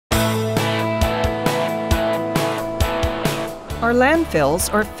Our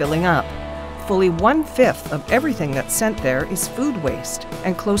landfills are filling up. Fully 1/5 of everything that's sent there is food waste,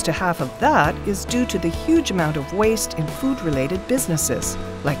 and close to half of that is due to the huge amount of waste in food-related businesses,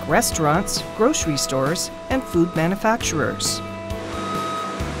 like restaurants, grocery stores, and food manufacturers.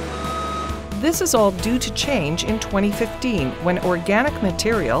 This is all due to change in 2015, when organic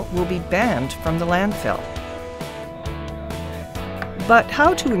material will be banned from the landfill. But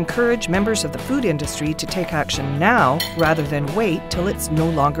how to encourage members of the food industry to take action now rather than wait till it's no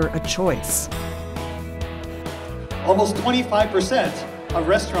longer a choice? Almost 25% of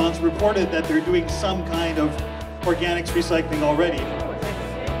restaurants reported that they're doing some kind of organics recycling already.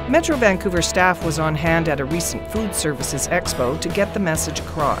 Metro Vancouver staff was on hand at a recent food services expo to get the message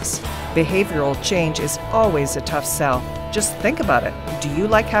across. Behavioral change is always a tough sell. Just think about it. Do you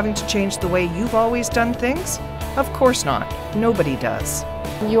like having to change the way you've always done things? Of course not. Nobody does.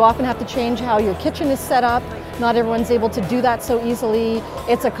 You often have to change how your kitchen is set up. Not everyone's able to do that so easily.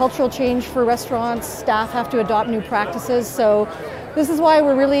 It's a cultural change for restaurants. Staff have to adopt new practices. So this is why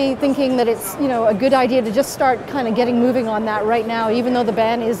we're really thinking that it's, a good idea to just start kind of getting moving on that right now, even though the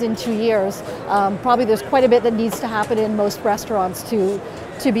ban is in 2 years. Probably there's quite a bit that needs to happen in most restaurants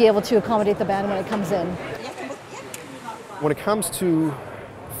to be able to accommodate the ban when it comes in. When it comes to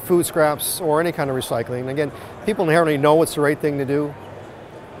food scraps or any kind of recycling, again, people inherently know what's the right thing to do,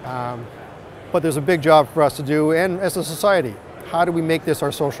 but there's a big job for us to do, and as a society, how do we make this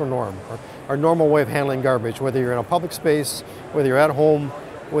our social norm, our normal way of handling garbage, whether you're in a public space, whether you're at home,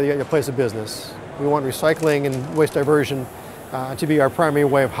 whether you're at your place of business. We want recycling and waste diversion to be our primary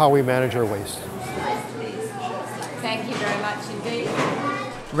way of how we manage our waste. Thank you very much indeed.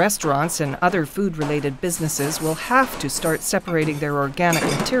 Restaurants and other food-related businesses will have to start separating their organic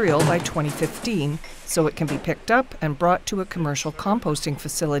material by 2015 so it can be picked up and brought to a commercial composting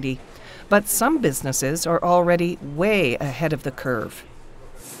facility. But some businesses are already way ahead of the curve.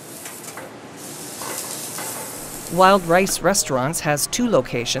 Wild Rice Restaurants has 2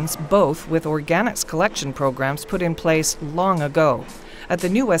 locations, both with organics collection programs put in place long ago. At the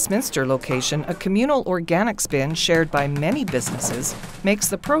new Westminster location, a communal organics bin shared by many businesses makes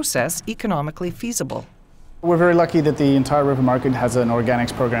the process economically feasible. We're very lucky that the entire river market has an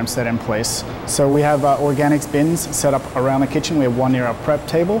organics program set in place. So we have organics bins set up around the kitchen. We have one near our prep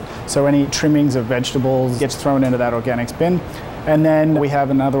table, so any trimmings of vegetables gets thrown into that organics bin. And then we have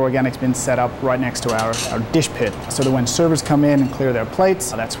another organics bin set up right next to our dish pit, so that when servers come in and clear their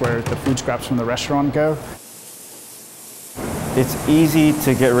plates, that's where the food scraps from the restaurant go. It's easy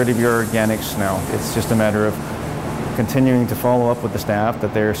to get rid of your organics now. It's just a matter of continuing to follow up with the staff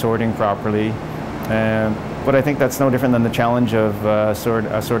that they're sorting properly. But I think that's no different than the challenge of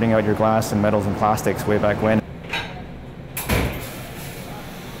sorting out your glass and metals and plastics way back when.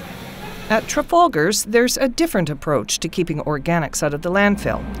 At Trafalgar's, there's a different approach to keeping organics out of the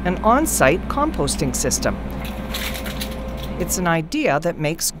landfill, an on-site composting system. It's an idea that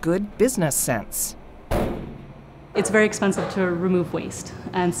makes good business sense. It's very expensive to remove waste,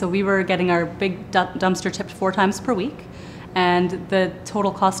 and so we were getting our big dumpster tipped 4 times per week, and the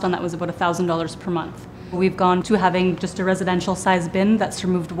total cost on that was about $1,000 per month. We've gone to having just a residential size bin that's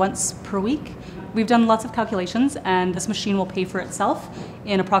removed once per week. We've done lots of calculations, and this machine will pay for itself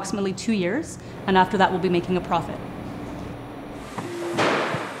in approximately 2 years, and after that we'll be making a profit.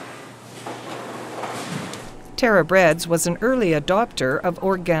 Tara Breads was an early adopter of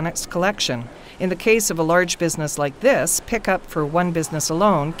organics collection. In the case of a large business like this, pickup for one business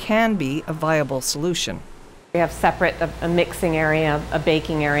alone can be a viable solution. We have separate a mixing area, a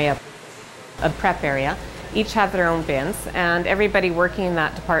baking area, a prep area. Each have their own bins, and everybody working in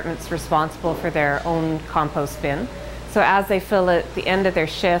that department is responsible for their own compost bin. So as they fill it at the end of their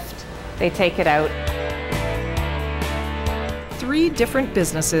shift, they take it out. 3 different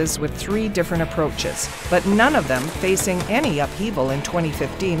businesses with 3 different approaches, but none of them facing any upheaval in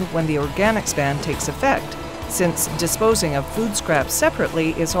 2015 when the organics ban takes effect, since disposing of food scraps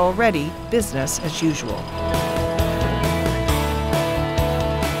separately is already business as usual.